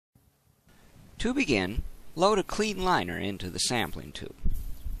To begin, load a clean liner into the sampling tube.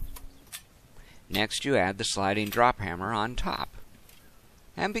 Next, you add the sliding drop hammer on top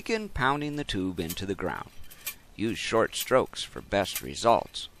and begin pounding the tube into the ground. Use short strokes for best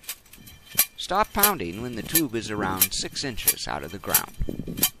results. Stop pounding when the tube is around 6 inches out of the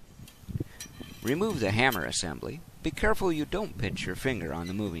ground. Remove the hammer assembly. Be careful you don't pinch your finger on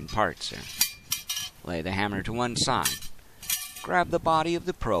the moving parts there. Lay the hammer to one side. Grab the body of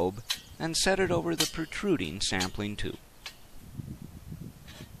the probe and set it over the protruding sampling tube.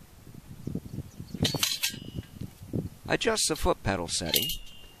 Adjust the foot pedal setting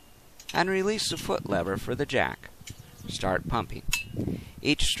and release the foot lever for the jack. Start pumping.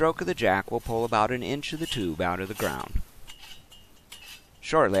 Each stroke of the jack will pull about an inch of the tube out of the ground.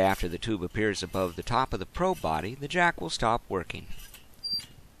 Shortly after the tube appears above the top of the probe body, the jack will stop working.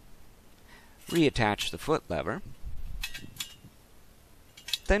 Reattach the foot lever.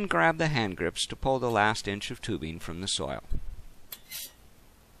 Then grab the hand grips to pull the last inch of tubing from the soil.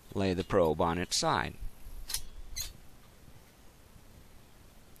 Lay the probe on its side.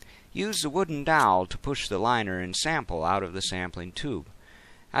 Use the wooden dowel to push the liner and sample out of the sampling tube.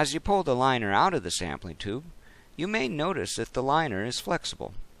 As you pull the liner out of the sampling tube, you may notice that the liner is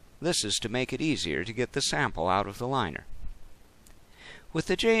flexible. This is to make it easier to get the sample out of the liner. With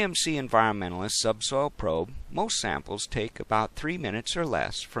the JMC Environmentalist subsoil probe, most samples take about 3 minutes or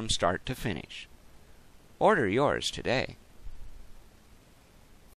less from start to finish. Order yours today.